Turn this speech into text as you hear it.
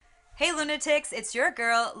Hey lunatics, it's your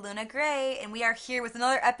girl Luna Gray, and we are here with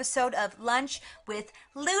another episode of Lunch with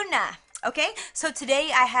Luna. Okay, so today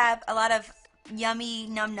I have a lot of yummy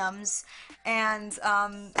num nums, and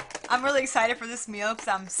I'm really excited for this meal because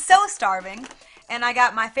I'm so starving, and I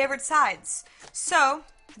got my favorite sides. So,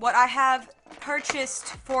 what I have purchased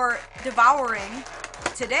for devouring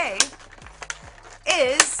today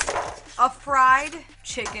is a fried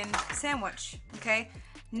chicken sandwich. Okay?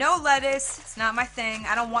 No lettuce, it's not my thing.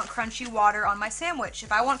 I don't want crunchy water on my sandwich.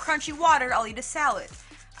 If I want crunchy water, I'll eat a salad.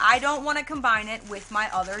 I don't want to combine it with my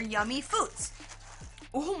other yummy foods.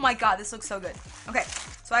 Oh my god, this looks so good. Okay,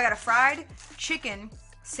 so I got a fried chicken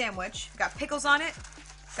sandwich. Got pickles on it.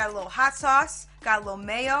 Got a little hot sauce. Got a little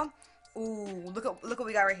mayo. Ooh, look what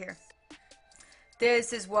we got right here.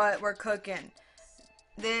 This is what we're cooking.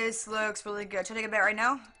 This looks really good. Should I take a bite right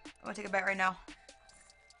now? I'm gonna take a bite right now.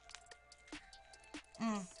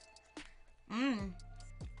 Mmm. Mmm.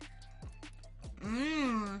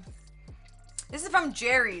 Mmm. This is from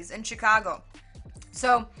Jerry's in Chicago.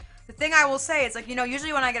 So, the thing I will say is, like,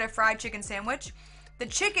 usually when I get a fried chicken sandwich, the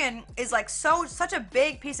chicken is like such a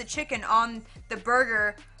big piece of chicken on the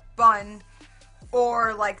burger bun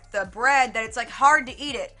or like the bread that it's like hard to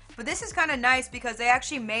eat it. But this is kind of nice because they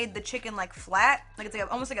actually made the chicken like flat, like it's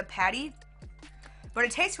like almost like a patty, but it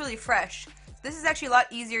tastes really fresh. This is actually a lot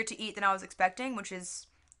easier to eat than I was expecting, which is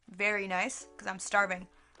very nice because I'm starving.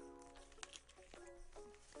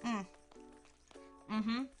 Mm.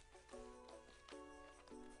 Mm-hmm.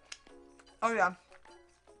 Oh yeah.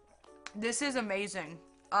 This is amazing.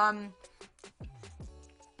 Holy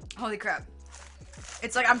crap.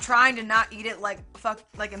 It's like I'm trying to not eat it like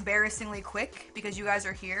embarrassingly quick because you guys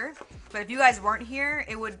are here. But if you guys weren't here,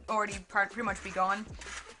 it would already pretty much be gone.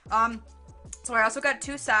 So I also got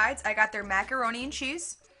two sides. I got their macaroni and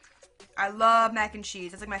cheese. I love mac and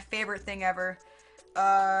cheese. It's like my favorite thing ever.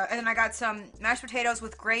 And then I got some mashed potatoes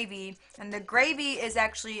with gravy. And the gravy is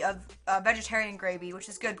actually a vegetarian gravy, which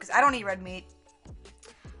is good because I don't eat red meat.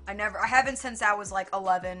 I haven't since I was like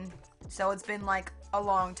 11. So it's been like a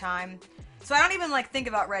long time. So I don't even like think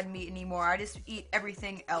about red meat anymore. I just eat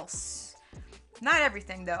everything else. Not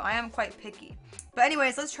everything though. I am quite picky. But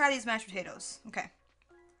anyways, let's try these mashed potatoes. Okay.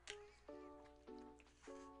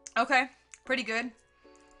 Okay. Pretty good.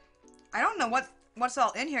 I don't know what's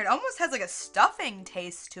all in here. It almost has like a stuffing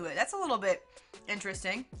taste to it. That's a little bit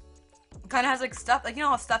interesting. It kind of has like stuff, like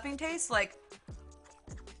how stuffing tastes? Like,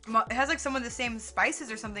 it has like some of the same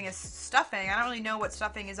spices or something as stuffing. I don't really know what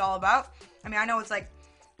stuffing is all about. I mean, I know it's like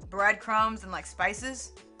breadcrumbs and like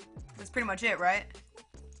spices. That's pretty much it, right?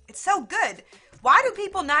 It's so good. Why do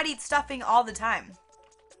people not eat stuffing all the time?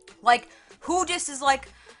 Like, who just is like,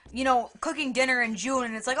 cooking dinner in June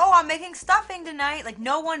and it's like, oh, I'm making stuffing tonight. Like,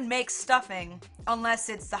 no one makes stuffing unless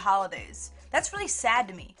it's the holidays. That's really sad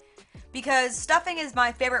to me because stuffing is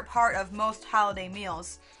my favorite part of most holiday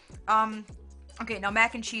meals. Okay, now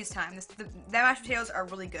mac and cheese time. The mashed potatoes are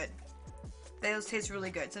really good. Those taste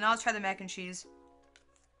really good. So now let's try the mac and cheese.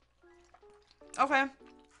 Okay.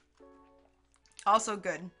 Also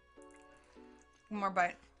good. One more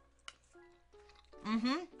bite.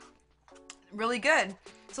 Mm-hmm. Really good.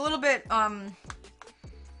 It's a little bit,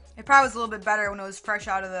 it probably was a little bit better when it was fresh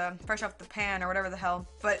off the pan or whatever the hell.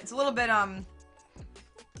 But it's a little bit,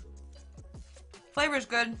 flavor's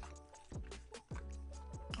good.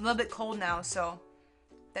 A little bit cold now, so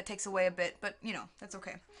that takes away a bit, but, that's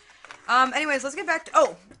okay. Anyways, let's get back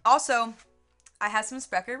to, also, I had some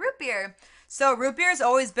Sprecher root beer. So, root beer has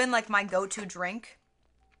always been, like, my go-to drink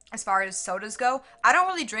as far as sodas go. I don't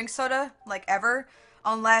really drink soda, like, ever,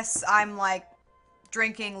 unless I'm, like,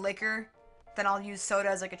 drinking liquor. Then I'll use soda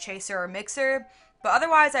as, like, a chaser or a mixer. But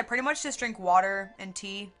otherwise, I pretty much just drink water and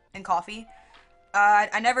tea and coffee.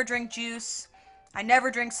 I never drink juice. I never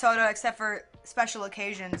drink soda except for special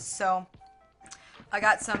occasions. So, I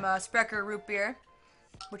got some Sprecher root beer,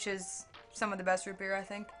 which is some of the best root beer, I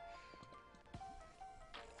think.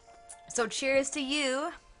 So cheers to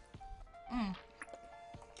you.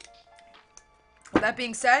 With that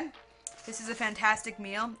being said, this is a fantastic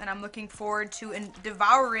meal, and I'm looking forward to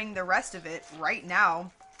devouring the rest of it right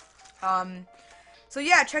now. So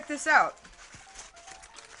yeah, check this out.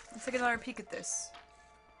 Let's take another peek at this.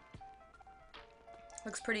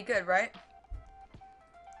 Looks pretty good, right?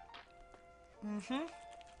 Mm-hmm.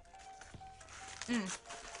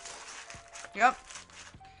 Yep.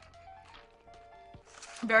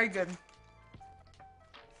 Very good.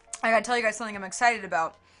 I gotta tell you guys something I'm excited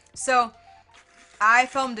about. So, I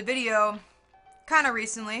filmed a video kind of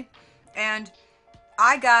recently, and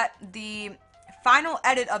I got the final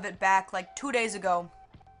edit of it back like 2 days ago,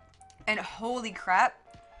 and holy crap,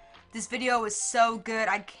 This video is so good.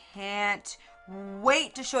 I can't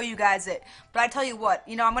wait to show you guys it. But I tell you what,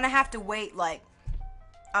 you know, I'm gonna have to wait like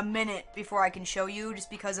a minute before I can show you, just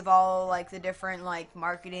because of all like the different like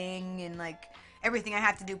marketing and like everything I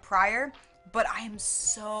have to do prior. But I am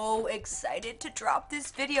so excited to drop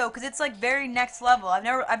this video because it's like very next level. I've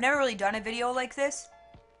never really done a video like this.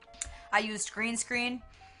 I used green screen,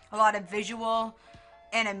 a lot of visual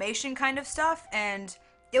animation kind of stuff, and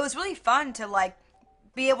it was really fun to like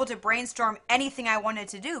be able to brainstorm anything I wanted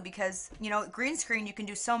to do because, you know, green screen you can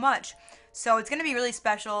do so much. So it's going to be really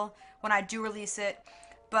special when I do release it.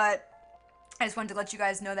 But I just wanted to let you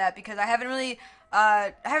guys know that because I haven't really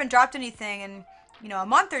I haven't dropped anything in, you know, a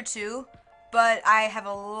month or two, but I have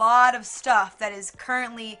a lot of stuff that is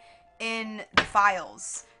currently in the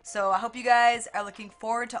files. So I hope you guys are looking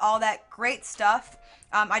forward to all that great stuff.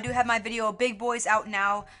 I do have my video Big Boys out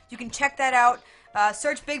now. You can check that out.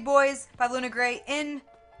 Search Big Boys by Luna Gray in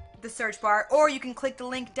the search bar, or you can click the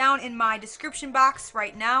link down in my description box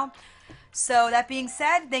right now. So that being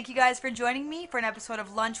said, thank you guys for joining me for an episode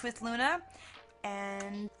of Lunch with Luna.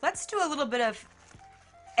 And let's do a little bit of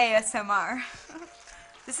ASMR.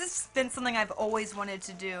 This has been something I've always wanted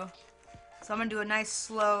to do. So I'm going to do a nice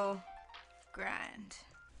slow grind.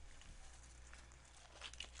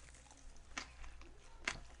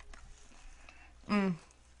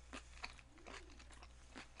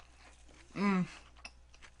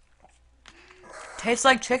 Tastes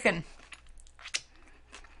like chicken.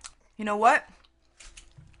 You know what?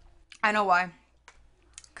 I know why.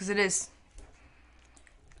 Because it is.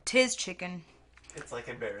 'Tis chicken. It's like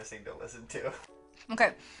embarrassing to listen to.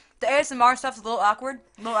 Okay. The ASMR stuff's a little awkward.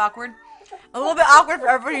 A little awkward. A little bit awkward for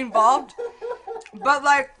everybody involved. But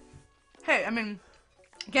like, hey, I mean,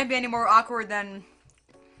 it can't be any more awkward than,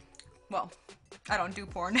 well, I don't do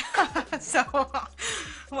porn. So,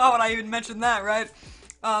 why would I even mention that, right?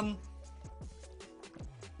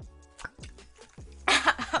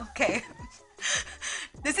 Okay.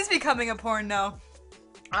 This is becoming a porn now.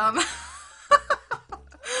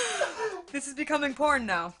 This is becoming porn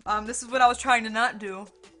now. This is what I was trying to not do.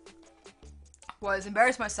 Was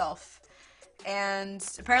embarrass myself. And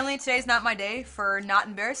apparently today's not my day for not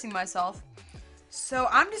embarrassing myself. So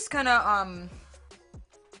I'm just gonna,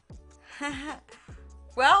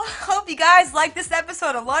 well, hope you guys like this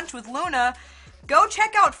episode of Lunch with Luna. Go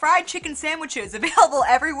check out fried chicken sandwiches, available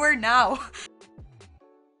everywhere now.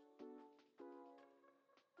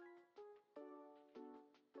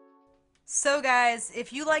 So guys,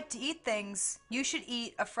 if you like to eat things, you should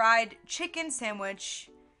eat a fried chicken sandwich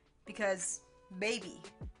because, baby,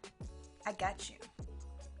 I got you.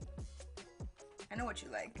 I know what you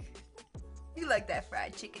like. You like that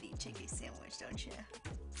fried chicken sandwich, don't you?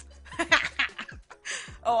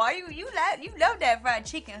 Oh, are you love that fried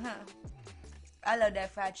chicken, huh? I love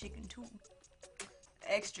that fried chicken too.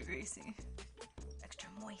 Extra greasy. Extra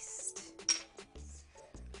moist.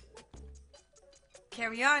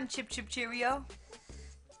 Carry on, Chip Chip Cheerio.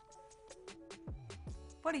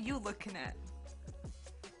 What are you looking at?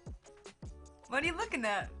 What are you looking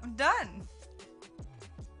at? I'm done.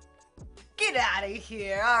 Get out of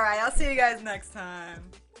here. Alright, I'll see you guys next time.